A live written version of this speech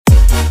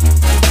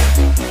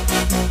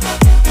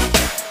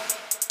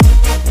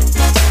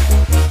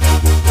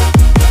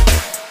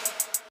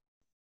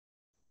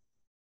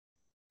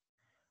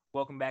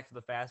welcome back to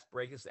the Fast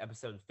Break. This is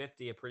episode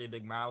 50, a pretty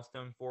big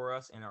milestone for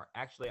us, and our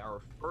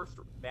first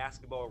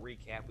basketball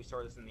recap. We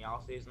started this in the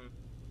off season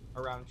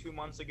around 2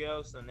 months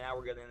ago, so now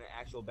we're getting an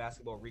actual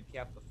basketball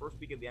recap. The first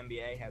week of the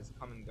NBA has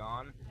come and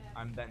gone.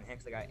 I'm Ben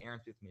Hicks. I got Aaron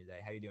with me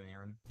today. How you doing,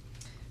 Aaron?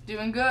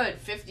 Doing good.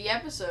 50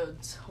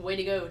 episodes. Way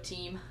to go,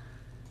 team.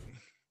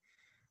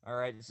 All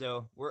right,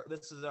 so we're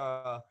this is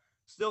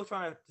still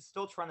trying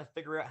to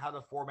figure out how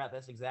to format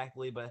this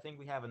exactly, but I think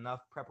we have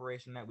enough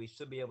preparation that we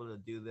should be able to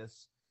do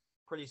this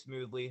pretty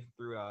smoothly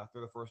through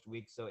the first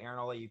week. So Aaron,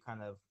 I'll let you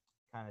kind of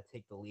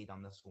take the lead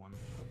on this one.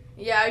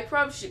 Yeah, I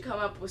probably should come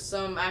up with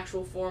some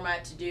actual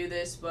format to do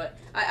this, but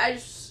I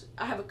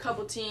have a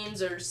couple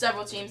teams or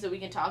several teams that we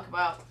can talk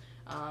about.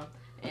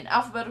 In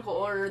alphabetical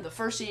order, the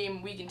first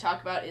team we can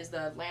talk about is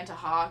the Atlanta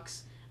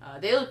Hawks.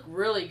 They look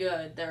really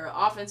good. Their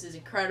offense is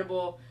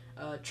incredible.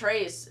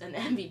 Trey is an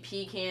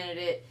MVP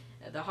candidate.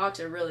 The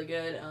Hawks are really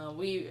good.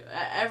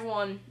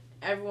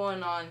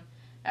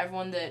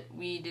 Everyone that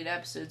we did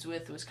episodes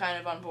with was kind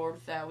of on board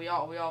with that. We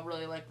all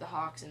really like the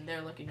Hawks, and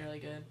they're looking really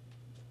good.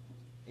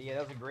 Yeah,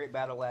 that was a great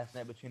battle last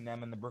night between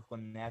them and the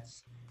Brooklyn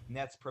Nets.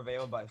 Nets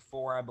prevailed by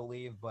four, I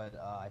believe, but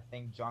I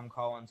think John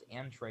Collins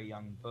and Trey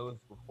Young both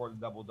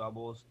recorded double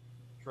doubles.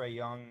 Trey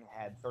Young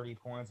had 30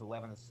 points,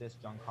 11 assists.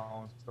 John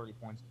Collins 30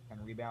 points,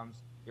 10 rebounds.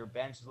 Their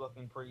bench is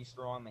looking pretty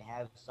strong. They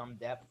have some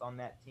depth on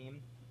that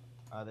team.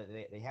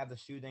 They have the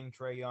shooting.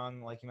 Trey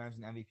Young, like you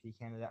mentioned, MVP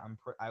candidate.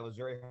 I was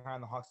very high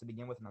on the Hawks to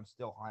begin with, and I'm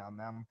still high on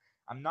them.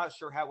 I'm not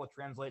sure how it will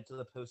translate to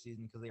the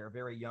postseason because they are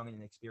very young and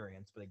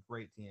inexperienced, but a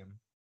great team.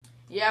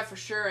 Yeah, for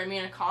sure. I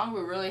mean,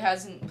 Okongwu really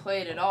hasn't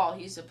played at all.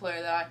 He's a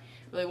player that I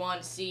really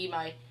want to see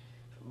my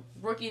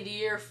rookie of the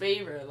year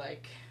favorite.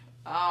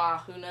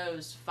 Who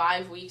knows,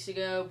 5 weeks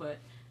ago, but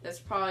that's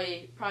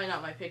probably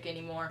not my pick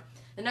anymore.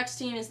 The next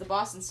team is the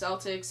Boston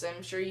Celtics.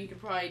 I'm sure you could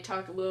probably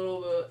talk a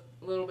little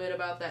bit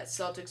about that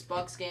Celtics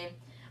Bucks game.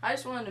 I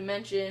just wanted to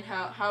mention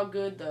how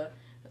good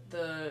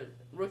the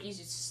rookies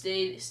who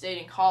stayed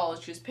in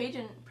college. Because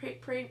Peyton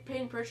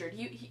Pritchard,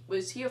 he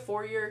a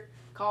 4-year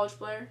college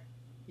player?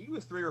 He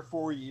was 3 or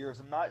 4 years.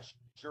 I'm not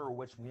sure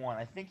which one.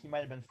 I think he might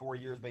have been 4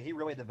 years, but he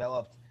really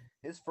developed.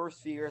 His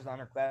first few years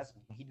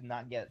underclassmen, he did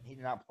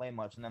not play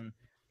much, and then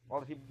a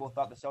lot of people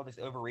thought the Celtics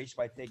overreached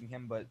by taking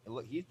him, but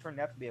look, he's turned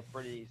out to be a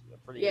pretty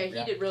Yeah, good he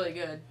draft. did really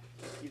good.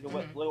 He's a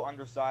Mm-hmm. little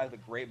undersized, a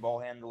great ball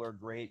handler,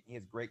 he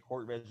has great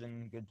court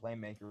vision, good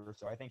playmaker.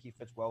 So I think he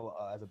fits well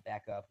as a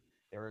backup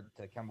there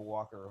to Kemba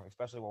Walker,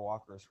 especially while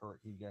Walker is hurt.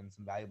 He's getting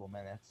some valuable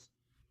minutes.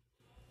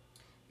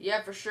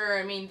 Yeah, for sure.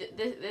 I mean,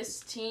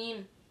 this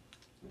team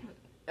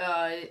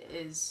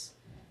is.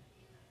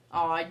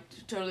 Oh, I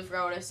totally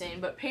forgot what I was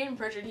saying. But Peyton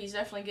Pritchard, he's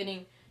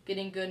definitely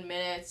getting good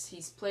minutes.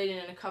 He's played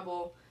in a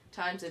couple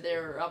times that they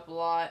were up a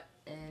lot,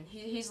 and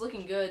he's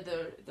looking good.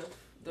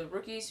 The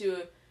rookies who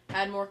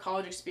had more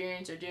college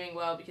experience are doing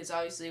well because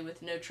obviously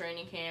with no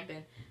training camp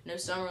and no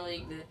summer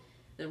league,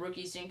 the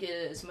rookies didn't get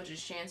as much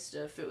as chance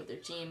to fit with their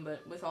team.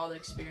 But with all the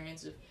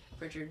experience of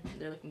Pritchard,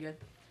 they're looking good.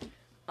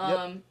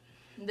 Yep.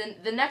 Then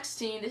the next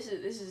team, this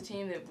is a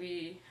team that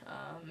we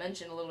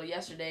mentioned a little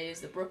yesterday,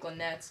 is the Brooklyn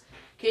Nets.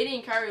 Katie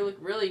and Kyrie look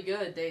really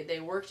good. They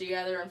work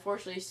together.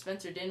 Unfortunately,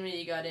 Spencer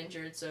Dinwiddie got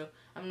injured, so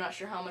I'm not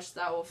sure how much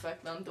that will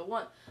affect them. The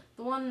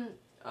one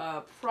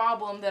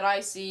problem that I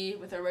see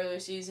with their regular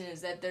season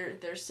is that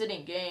they're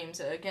sitting games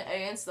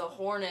against the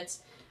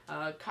Hornets.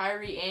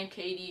 Kyrie and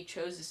Katie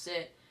chose to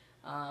sit.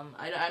 I'm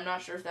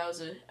not sure if that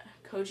was a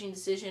coaching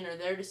decision or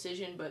their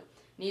decision, but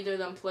neither of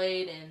them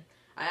played, and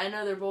I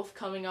know they're both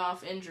coming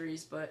off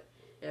injuries, but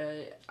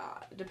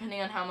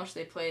depending on how much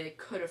they play, it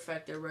could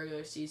affect their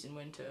regular season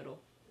win total.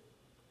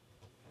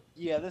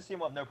 Yeah, this team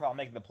will have no problem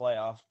making the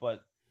playoffs,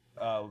 but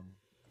uh,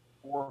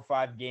 4 or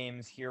 5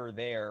 games here or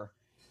there,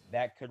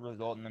 that could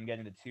result in them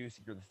getting the 2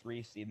 seed or the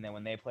 3 seed. And then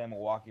when they play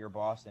Milwaukee or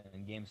Boston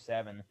in Game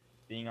 7,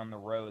 being on the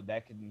road,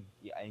 that could.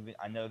 Yeah,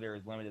 I know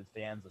there's limited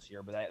fans this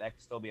year, but that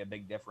could still be a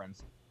big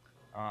difference.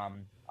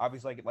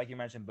 Obviously, like you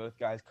mentioned, both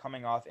guys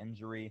coming off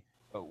injury,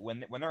 but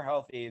when they're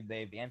healthy,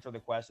 they've answered the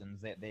questions.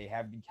 They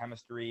have good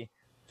chemistry,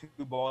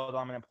 two ball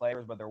dominant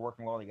players, but they're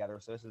working well together.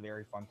 So this is a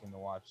very fun team to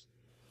watch.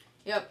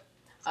 Yep.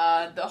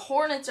 The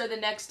Hornets are the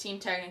next team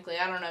technically.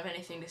 I don't have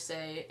anything to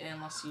say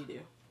unless you do.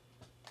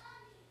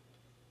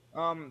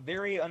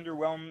 Very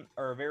underwhelmed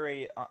or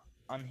very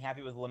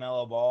unhappy with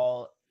Lamelo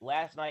Ball.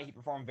 Last night he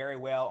performed very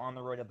well on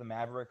the road at the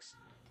Mavericks.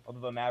 Although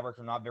the Mavericks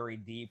are not very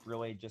deep,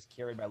 really just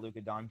carried by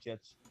Luka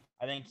Doncic.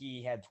 I think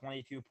he had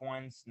 22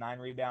 points, 9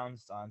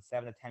 rebounds on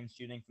 7 to 10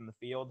 shooting from the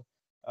field.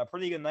 A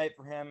pretty good night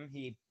for him.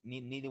 He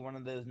needed one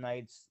of those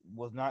nights.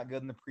 Was not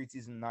good in the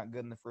preseason, not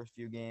good in the first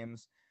few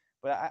games.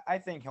 But I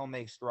think he'll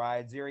make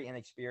strides. Very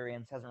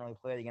inexperienced, hasn't really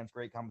played against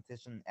great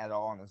competition at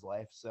all in his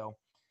life. So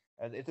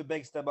it's a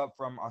big step up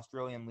from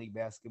Australian League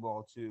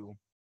basketball to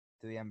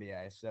the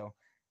NBA. So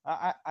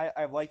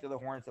I've liked that the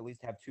Hornets at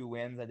least have 2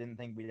 wins. I didn't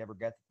think we'd ever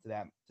get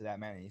to that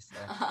many. So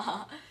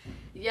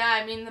Yeah,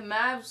 I mean the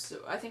Mavs.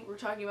 I think we're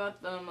talking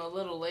about them a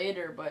little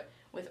later, but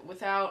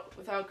without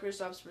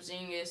Kristaps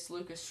Porzingis,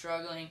 Luka's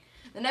struggling.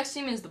 The next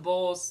team is the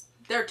Bulls.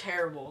 they're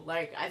terrible.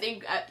 Like I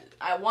think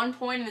at one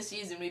point in the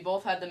season we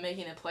both had them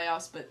making the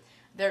playoffs, but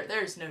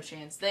there's no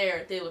chance.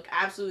 They look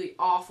absolutely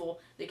awful.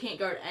 They can't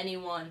guard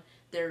anyone.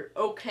 They're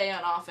okay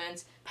on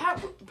offense.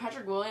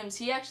 Patrick Williams,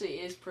 he actually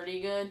is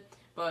pretty good,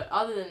 but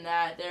other than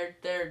that,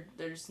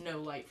 there's no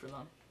light for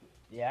them.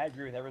 Yeah, I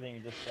agree with everything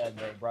you just said.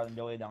 They brought in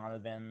Billy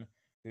Donovan,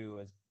 who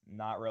has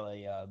not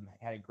really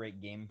had a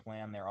great game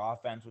plan. Their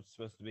offense, which is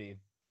supposed to be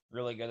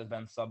really good, has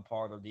been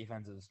subpar. Their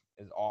defense is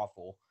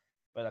awful.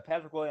 But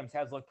Patrick Williams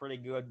has looked pretty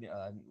good.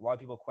 A lot of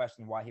people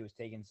question why he was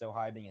taken so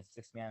high, being a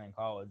sixth man in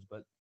college,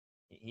 but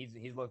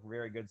he's looked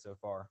very good so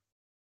far.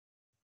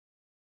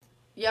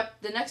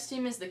 Yep, the next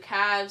team is the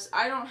Cavs.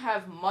 I don't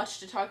have much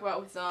to talk about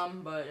with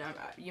them, but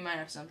you might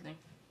have something.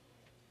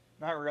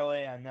 Not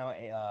really. I know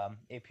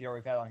APR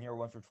we've had on here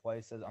once or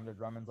twice says Under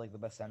Drummond's like the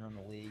best center in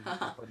the league.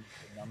 Putting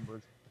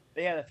numbers.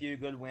 They had a few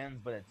good wins,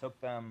 but it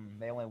took them.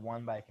 They only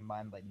won by a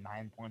combined like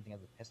 9 points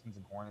against the Pistons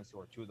and Hornets,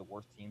 who are two of the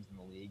worst teams in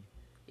the league.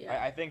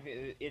 Yeah. I think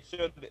it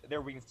showed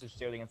their weaknesses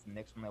showed against the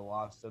Knicks when they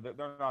lost. So they're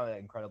not an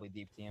incredibly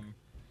deep team.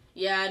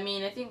 Yeah, I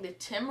mean, I think the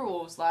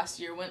Timberwolves last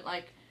year went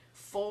like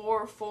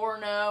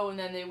 4-0, and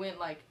then they went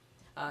like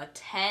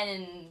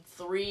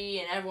 10-3,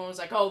 and everyone was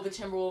like, "Oh, the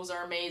Timberwolves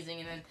are amazing,"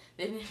 and then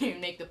they didn't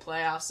even make the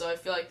playoffs. So I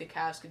feel like the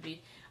Cavs could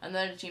be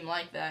another team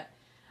like that.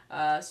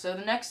 So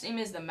the next team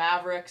is the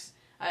Mavericks.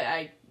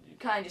 I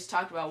kind of just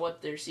talked about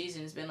what their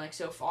season has been like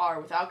so far.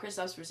 Without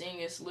Kristaps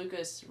Porzingis,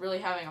 Luka's really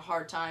having a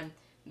hard time.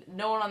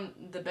 No one on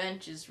the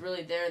bench is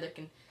really there that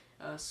can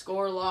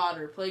score a lot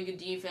or play good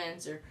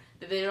defense, or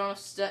that they don't have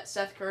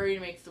Seth Curry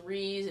to make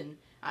threes, and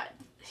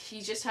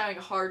he's just having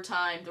a hard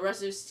time. The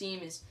rest of his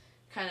team is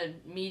kind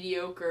of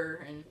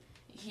mediocre, and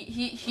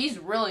he's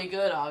really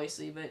good,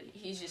 obviously, but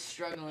he's just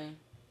struggling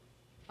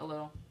a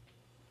little.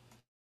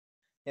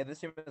 Yeah, this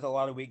team has a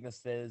lot of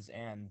weaknesses,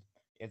 and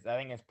I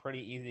think it's pretty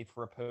easy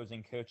for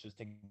opposing coaches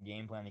to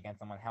game plan against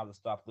them on how to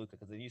stop Luka.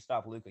 Because if you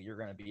stop Luka, you're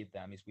going to beat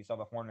them. We saw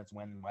the Hornets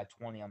win by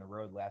 20 on the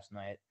road last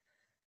night.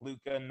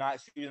 Luka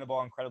not shooting the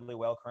ball incredibly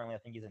well currently. I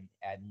think he's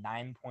at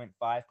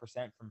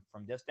 9.5%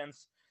 from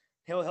distance.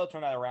 He'll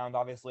turn that around.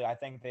 Obviously, I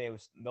think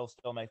they'll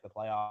still make the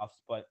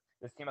playoffs, but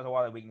this team has a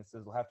lot of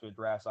weaknesses. They'll have to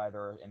address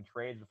either in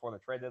trades before the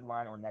trade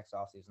deadline or next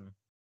offseason.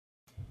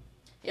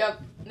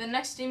 Yep. The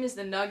next team is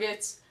the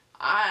Nuggets.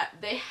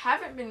 They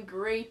haven't been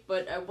great,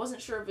 but I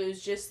wasn't sure if it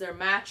was just their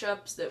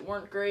matchups that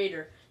weren't great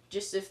or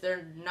just if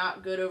they're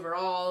not good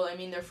overall. I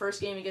mean, their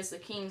first game against the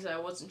Kings, I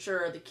wasn't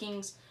sure. Are the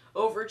Kings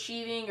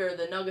overachieving or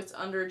the Nuggets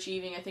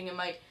underachieving? I think it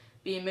might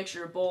be a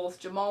mixture of both.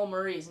 Jamal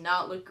Murray has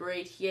not looked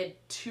great. He had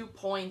 2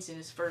 points in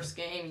his first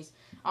game. He's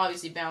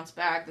obviously bounced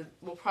back. That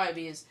will probably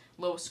be his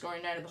lowest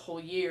scoring night of the whole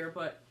year,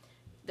 but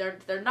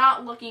they're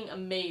not looking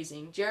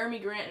amazing. Jeremy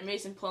Grant and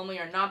Mason Plumlee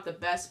are not the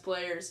best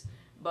players,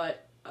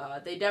 but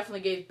they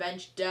definitely gave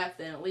bench depth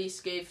and at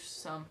least gave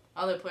some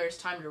other players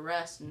time to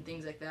rest and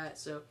things like that.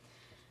 So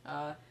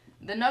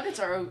the Nuggets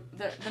are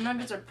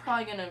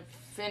probably gonna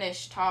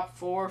finish top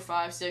 4,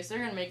 5, 6. They're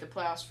gonna make the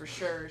playoffs for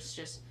sure. It's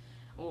just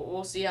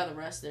we'll see how the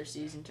rest of their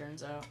season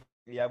turns out.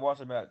 Yeah, I've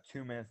watched about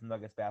 2 minutes of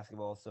Nuggets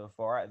basketball so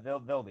far.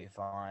 They'll be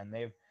fine.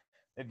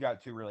 They've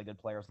got two really good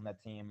players on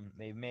that team.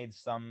 They've made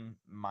some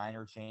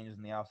minor changes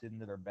in the offseason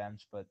to their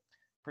bench, but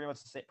pretty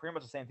much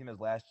the same team as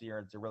last year.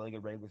 It's a really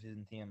good regular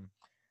season team.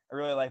 I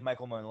really like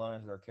Michael Malone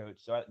as their coach,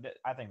 so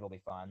I think they'll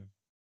be fine.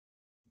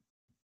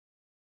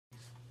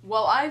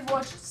 Well, I've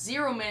watched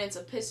 0 minutes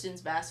of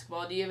Pistons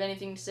basketball. Do you have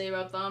anything to say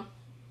about them?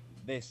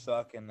 They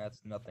suck, and that's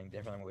nothing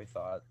different than what we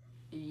thought.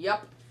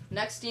 Yep.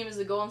 Next team is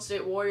the Golden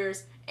State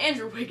Warriors.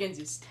 Andrew Wiggins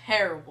is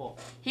terrible.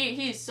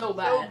 He's so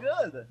bad.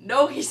 So good.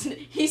 No,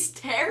 he's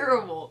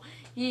terrible.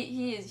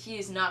 He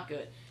is not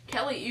good.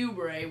 Kelly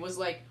Oubre was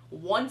like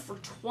 1 for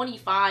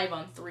 25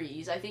 on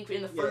threes. I think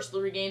in the first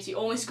 3 games he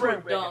only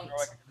scored dunks.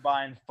 Like a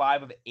combined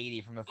 5 of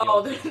 80 from the field.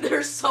 Oh,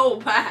 they're so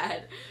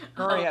bad.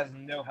 Curry has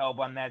no help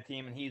on that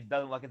team, and he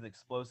doesn't look as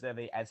explosive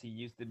as he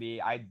used to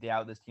be. I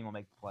doubt this team will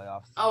make the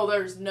playoffs. Oh,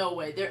 there's no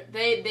way.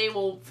 They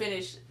will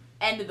finish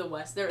end of the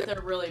West.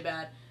 They're really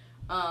bad.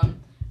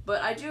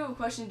 But I do have a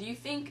question. Do you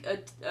think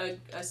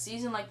a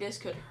season like this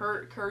could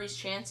hurt Curry's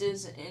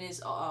chances in his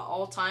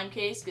all-time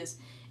case? Because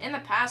in the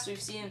past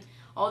we've seen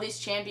all these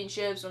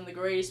championships, one of the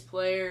greatest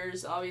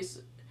players,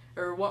 obviously,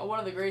 or one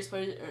of the greatest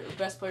players, or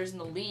best players in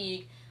the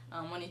league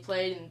when he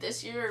played. And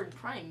this year,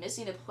 probably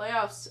missing the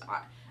playoffs.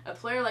 A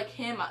player like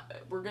him,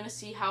 we're going to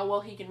see how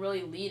well he can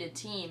really lead a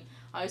team.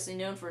 Obviously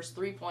known for his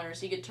three-pointers.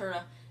 He could turn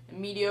a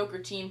mediocre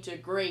team to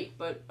great,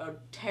 but a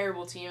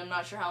terrible team. I'm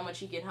not sure how much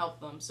he can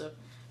help them. So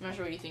I'm not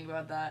sure what you think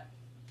about that.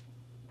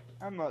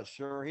 I'm not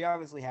sure. He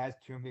obviously has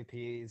 2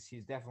 MVPs.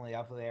 He's definitely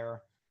up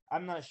there.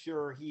 I'm not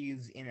sure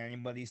he's in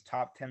anybody's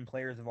top 10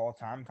 players of all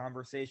time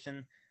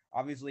conversation.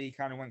 Obviously, he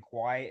kind of went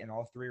quiet in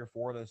all 3 or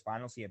 4 of those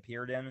finals he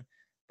appeared in.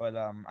 But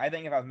I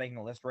think if I was making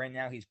a list right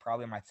now, he's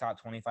probably in my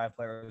top 25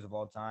 players of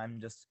all time.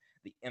 Just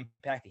the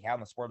impact he had on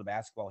the sport of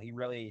basketball. He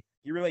really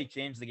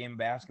changed the game of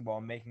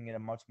basketball, making it a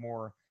much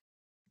more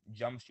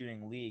jump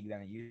shooting league than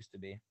it used to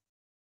be.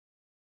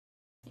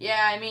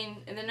 Yeah, I mean,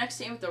 in the next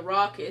team with the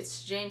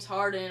Rockets, James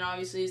Harden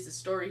obviously is the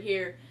story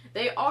here.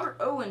 They are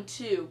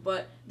 0-2,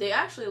 but they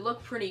actually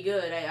look pretty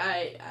good.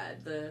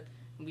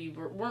 We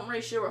weren't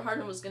really sure what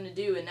Harden was going to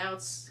do, and now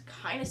it's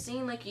kind of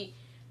seeming like he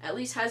at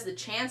least has the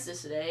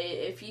chances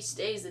today. If he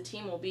stays, the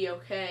team will be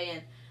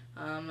okay.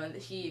 And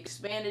he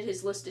expanded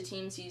his list of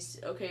teams he's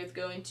okay with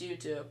going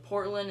to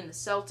Portland and the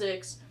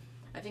Celtics.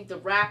 I think the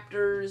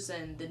Raptors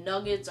and the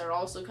Nuggets are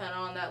also kind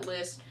of on that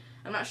list.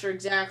 I'm not sure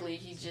exactly.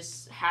 He's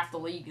just half the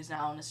league is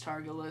now on his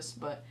target list,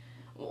 but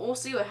we'll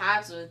see what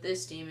happens with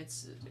this team.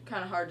 It's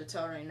kind of hard to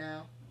tell right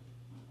now.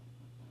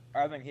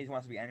 I don't think he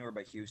wants to be anywhere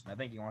but Houston. I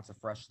think he wants a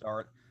fresh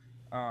start.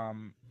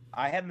 Um,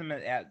 I had them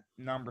at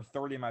number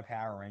 30 in my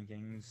power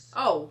rankings.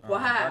 Oh Or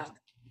wow!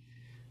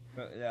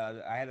 actually,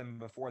 I had them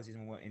before the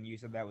season, and you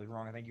said that was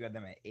wrong. I think you had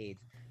them at 8.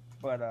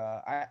 But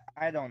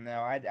I don't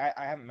know. I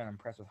haven't been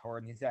impressed with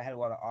Harden. He's had a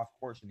lot of off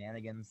court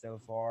shenanigans so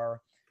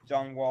far.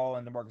 John Wall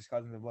and DeMarcus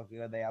Cousins have looked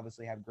good. They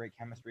obviously have great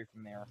chemistry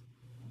from their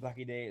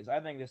lucky days.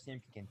 I think this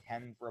team can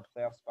contend for a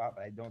playoff spot,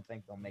 but I don't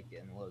think they'll make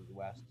it in the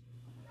West.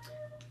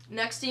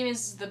 Next team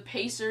is the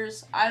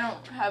Pacers. I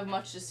don't have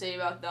much to say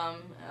about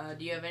them.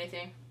 Do you have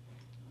anything?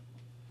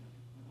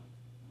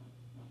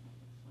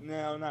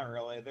 No, not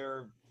really.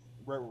 They're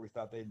right where we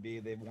thought they'd be.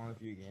 They've won a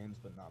few games,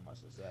 but not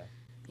much to say.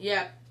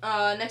 Yeah.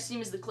 Next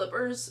team is the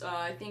Clippers.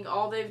 I think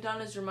all they've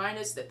done is remind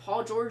us that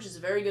Paul George is a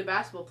very good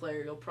basketball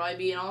player. He'll probably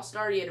be an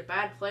all-star. He had a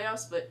bad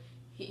playoffs, but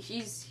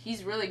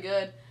he's really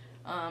good.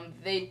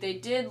 They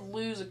did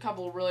lose a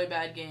couple of really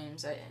bad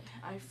games.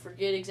 I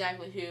forget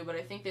exactly who, but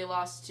I think they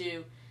lost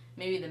to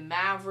maybe the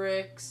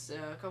Mavericks,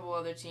 a couple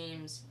other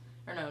teams,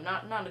 or no,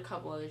 not a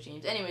couple other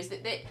teams. Anyways,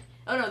 they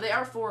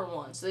are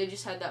 4-1, so they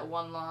just had that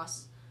one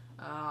loss.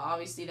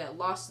 Obviously, that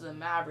loss to the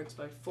Mavericks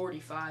by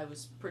 45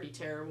 was pretty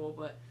terrible,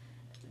 but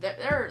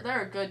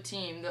they're a good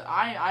team.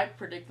 I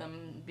predict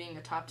them being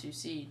a top 2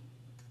 seed.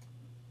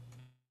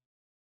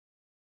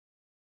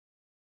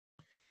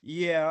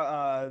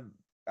 Yeah,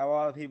 a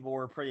lot of people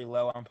were pretty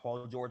low on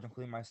Paul George,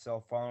 including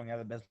myself, following out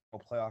a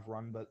abysmal playoff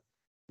run. But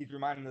he's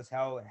reminding us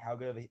how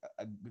good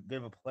of good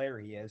of a player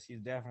he is. He's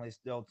definitely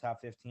still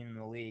top 15 in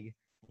the league.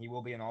 He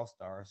will be an all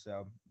star.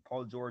 So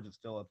Paul George is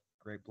still a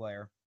great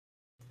player.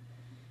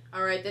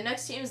 All right, the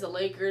next team is the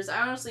Lakers.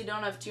 I honestly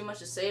don't have too much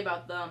to say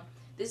about them.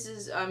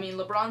 I mean,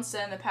 LeBron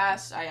said in the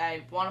past,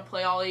 I want to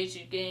play all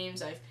age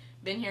games. I've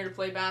been here to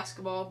play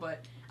basketball,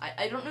 but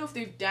I don't know if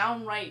they've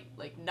downright,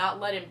 like, not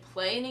let him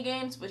play any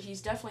games, but he's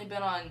definitely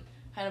been on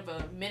kind of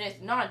a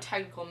minute, not a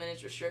technical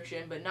minutes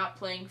restriction, but not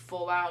playing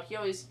full out. He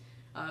always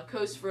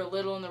coasts for a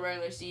little in the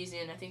regular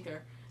season. I think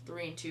they're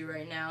 3-2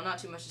 right now. Not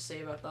too much to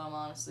say about them,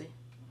 honestly.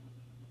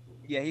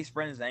 Yeah, he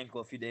sprained his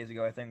ankle a few days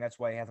ago. I think that's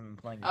why he hasn't been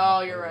playing as much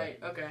Oh, you're lately.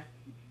 right. Okay.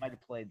 He might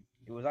have played.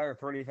 It was either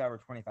 35 or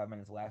 25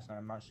 minutes last night.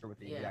 I'm not sure what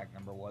the Yeah. exact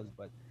number was,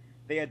 but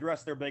they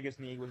addressed their biggest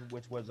need,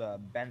 which was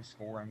bench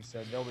scoring,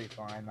 so they'll be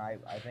fine. I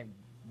think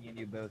me and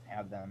you both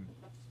have them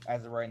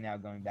as of right now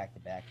going back to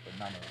back, but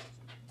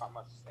not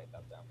much to say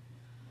about them.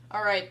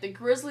 All right, the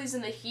Grizzlies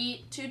and the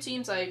Heat, two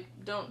teams I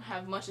don't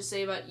have much to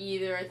say about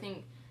either. I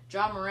think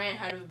John Morant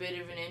had a bit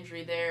of an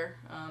injury there.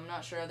 I'm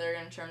not sure how they're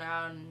going to turn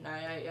out, and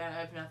I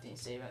have nothing to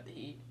say about the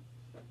Heat.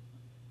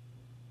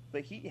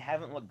 The Heat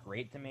haven't looked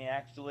great to me,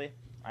 actually.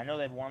 I know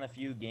they've won a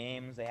few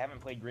games. They haven't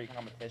played great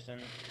competition.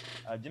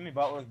 Jimmy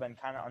Butler's been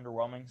kind of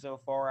underwhelming so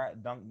far.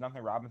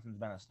 Duncan Robinson's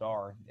been a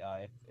star.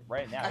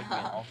 Right now, he could be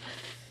an all.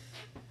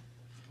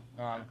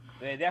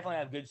 They definitely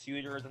have good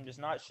shooters. I'm just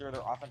not sure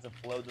their offensive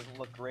flow doesn't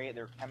look great.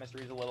 Their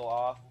chemistry's a little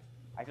off.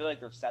 I feel like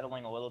they're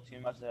settling a little too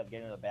much to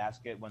getting to the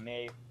basket. When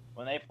they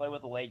play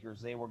with the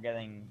Lakers, they were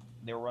running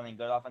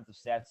good offensive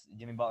sets.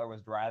 Jimmy Butler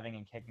was driving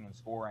and kicking and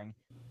scoring.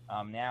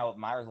 Now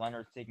Myers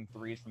Leonard's taking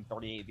threes from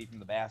 38 feet from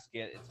the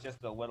basket. It's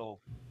just a little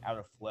out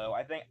of flow.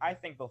 I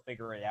think they'll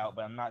figure it out,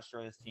 but I'm not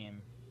sure this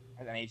team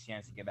has any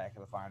chance to get back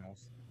to the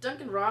finals.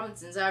 Duncan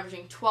Robinson's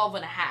averaging 12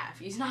 and a half.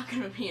 He's not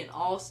going to be an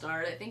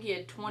all-star. I think he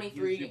had He's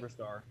 23. a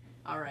superstar.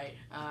 All right,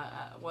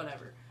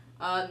 whatever.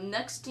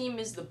 Next team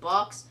is the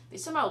Bucks. They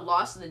somehow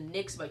lost to the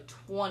Knicks by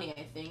 20,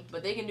 I think,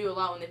 but they can do a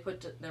lot when they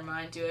put their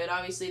mind to it.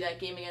 Obviously, that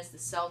game against the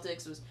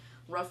Celtics was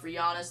rough for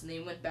Giannis, and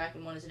they went back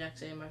and won his next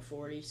game by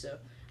 40. So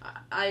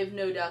I have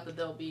no doubt that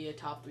they'll be a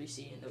top 3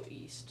 seed in the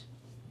East.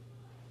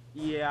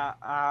 Yeah,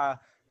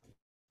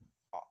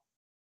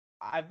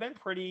 I've been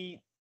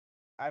pretty.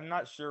 I'm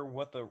not sure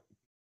what the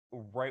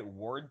right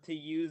word to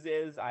use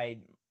is.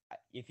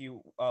 If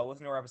you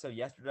listen to our episode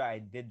yesterday, I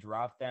did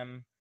drop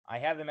them. I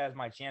have them as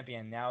my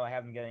champion. Now I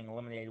have them getting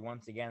eliminated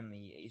once again in the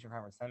Eastern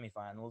Conference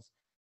semifinals.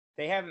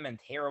 They haven't been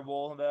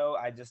terrible though.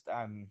 I just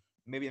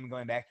maybe I'm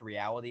going back to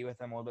reality with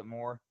them a little bit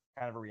more.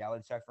 Kind of a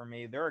reality check for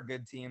me. They're a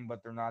good team,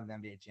 but they're not an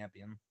NBA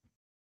champion.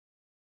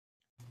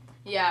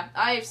 Yeah,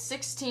 I have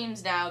 6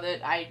 teams now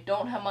that I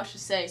don't have much to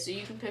say, so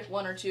you can pick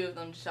one or two of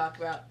them to talk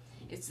about.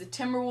 It's the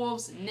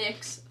Timberwolves,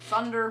 Knicks,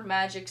 Thunder,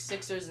 Magic,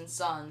 Sixers, and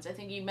Suns. I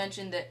think you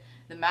mentioned that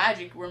the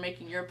Magic were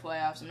making your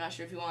playoffs. I'm not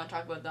sure if you want to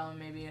talk about them,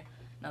 maybe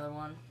another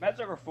one.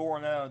 Magic are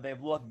 4-0.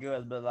 They've looked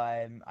good, but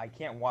I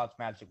can't watch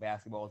Magic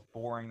basketball. It's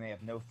boring. They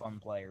have no fun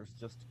players.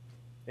 Just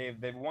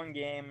they've won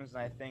games,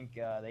 and I think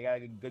they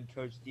got a good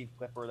coach, Steve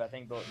Clifford. I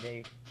think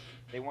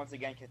they once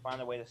again can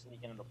find a way to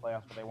sneak into the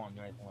playoffs, but they won't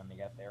do anything when they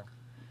get there.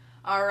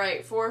 All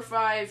right, 4 or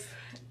 5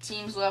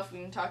 teams left. We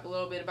can talk a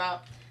little bit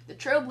about the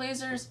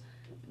Trailblazers.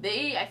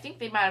 I think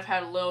they might have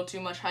had a little too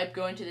much hype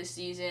going to this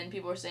season.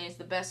 People were saying it's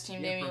the best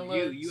team. Yeah, Damian from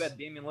you Lillard. had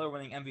Damian Lillard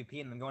winning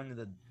MVP and then going to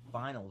the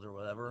finals or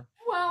whatever.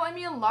 Well, I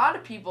mean, a lot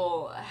of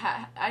people.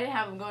 I didn't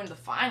have him going to the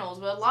finals,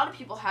 but a lot of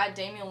people had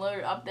Damian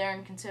Lillard up there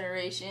in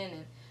consideration,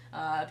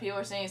 and people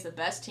are saying it's the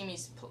best team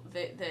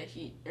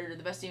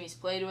the best team he's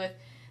played with.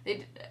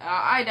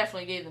 I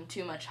definitely gave them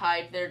too much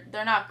hype. They're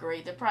not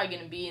great. They're probably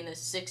going to be in the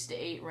 6 to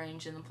 8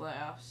 range in the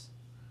playoffs.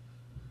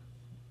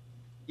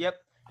 Yep.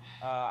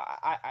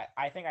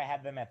 I think I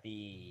had them at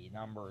the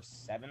number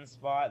 7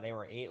 spot. They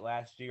were 8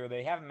 last year.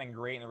 They haven't been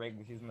great in the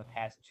regular season the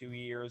past 2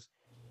 years.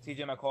 CJ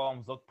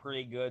McCollum's looked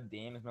pretty good.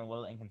 Dame has been a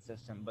little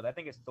inconsistent, but I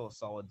think it's still a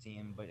solid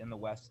team. But in the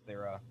West,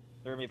 they're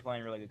gonna be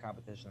playing really good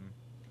competition.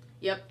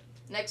 Yep.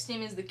 Next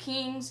team is the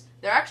Kings.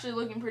 They're actually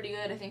looking pretty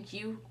good. I think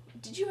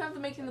did you have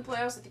them making the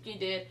playoffs? I think you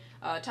did.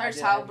 Tyrese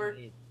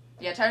Halliburton.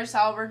 Yeah, Tyrese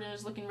Halliburton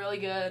is looking really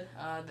good.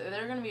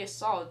 They're going to be a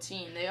solid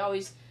team. They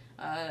always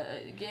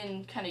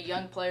getting kind of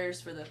young players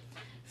for the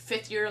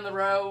 5th year in a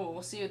row.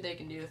 We'll see what they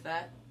can do with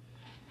that.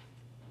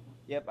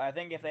 Yep, I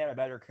think if they had a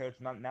better coach,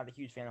 not a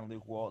huge fan of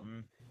Luke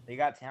Walton. They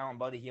got talent.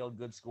 Buddy Hield,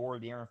 good scorer.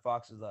 De'Aaron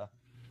Fox is a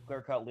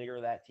clear-cut leader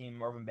of that team.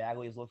 Marvin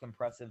Bagley has looked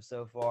impressive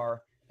so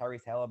far.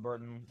 Tyrese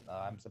Halliburton,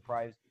 I'm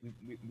surprised.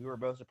 We were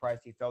both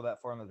surprised he fell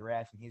that far in the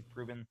draft, and he's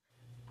proven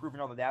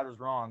all the doubters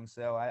wrong.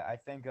 So I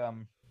think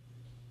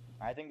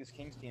this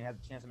Kings team has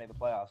a chance to make the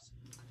playoffs.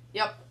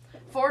 Yep.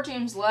 4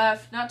 teams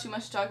left. Not too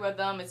much to talk about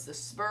them. It's the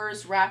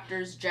Spurs,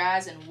 Raptors,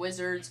 Jazz, and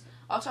Wizards.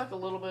 I'll talk a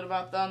little bit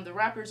about them. The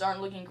Raptors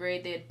aren't looking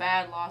great. They had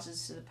bad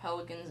losses to the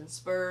Pelicans and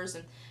Spurs,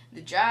 and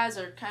the Jazz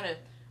are kind of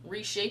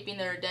reshaping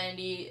their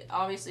identity.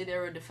 Obviously, they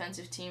were a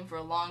defensive team for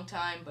a long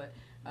time, but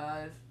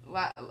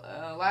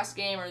last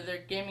game or their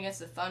game against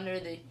the Thunder,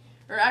 the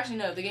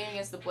game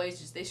against the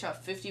Blazers, they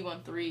shot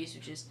 51 threes,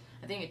 which is,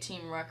 I think, a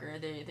team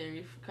record.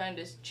 They've kind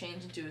of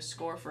changed into a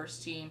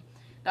score-first team.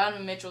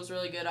 Donovan Mitchell's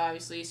really good,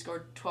 obviously. He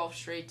scored 12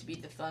 straight to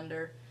beat the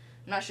Thunder.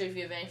 I'm not sure if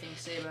you have anything to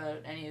say about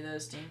any of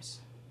those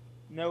teams.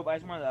 Nope. I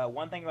just wanted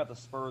one thing about the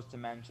Spurs to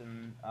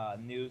mention.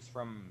 News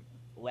from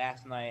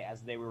last night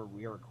as we were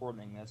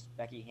recording this.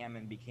 Becky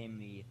Hammon became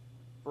the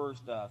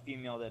first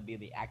female to be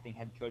the acting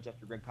head coach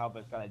after Greg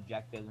Popovich got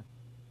ejected.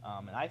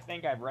 And I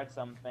think I've read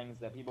some things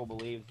that people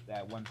believe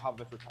that when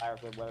Popovich retires,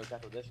 whether it's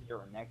after this year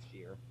or next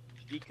year,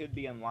 she could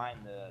be in line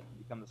to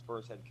become the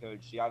Spurs head coach.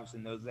 She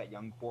obviously knows that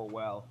young core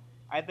well.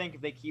 I think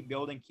if they keep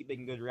building, keep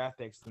making good draft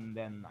picks,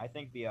 then I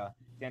think the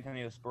San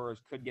Antonio Spurs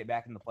could get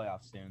back in the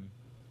playoffs soon.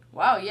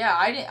 Wow, yeah,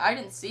 I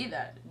didn't see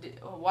that.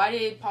 Why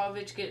did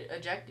Popovich get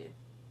ejected?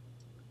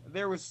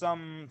 There was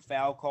some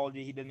foul call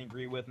he didn't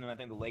agree with, and then I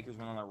think the Lakers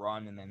went on a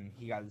run, and then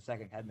he got the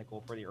second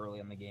technical pretty early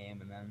in the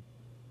game, and then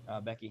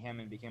Becky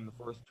Hammon became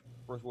the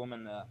first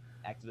woman to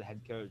act as a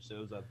head coach. So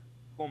it was a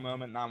cool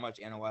moment. Not much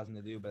analyzing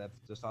to do, but I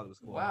just thought it was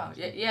cool. Wow,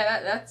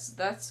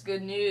 that's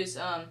good news.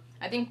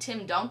 I think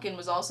Tim Duncan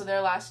was also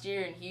there last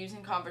year, and he was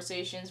in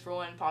conversations for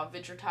when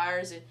Popovich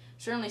retires. It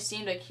certainly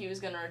seemed like he was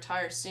going to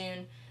retire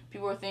soon.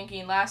 People were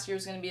thinking last year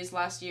was going to be his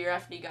last year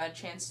after he got a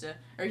chance to,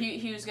 or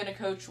he was going to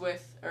coach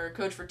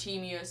for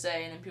Team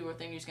USA, and then people were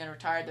thinking he was going to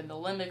retire. Then the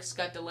Olympics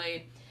got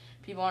delayed.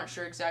 People aren't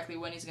sure exactly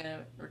when he's going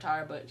to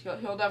retire, but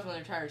he'll definitely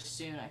retire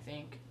soon, I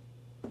think.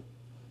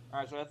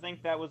 All right, so I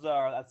think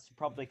that's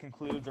probably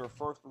concludes our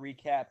first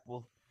recap.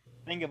 We'll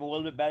think of a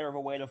little bit better of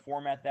a way to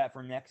format that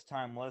for next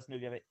time. Let us know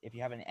if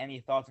you have any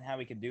thoughts on how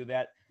we could do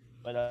that.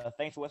 But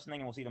thanks for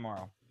listening, and we'll see you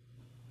tomorrow.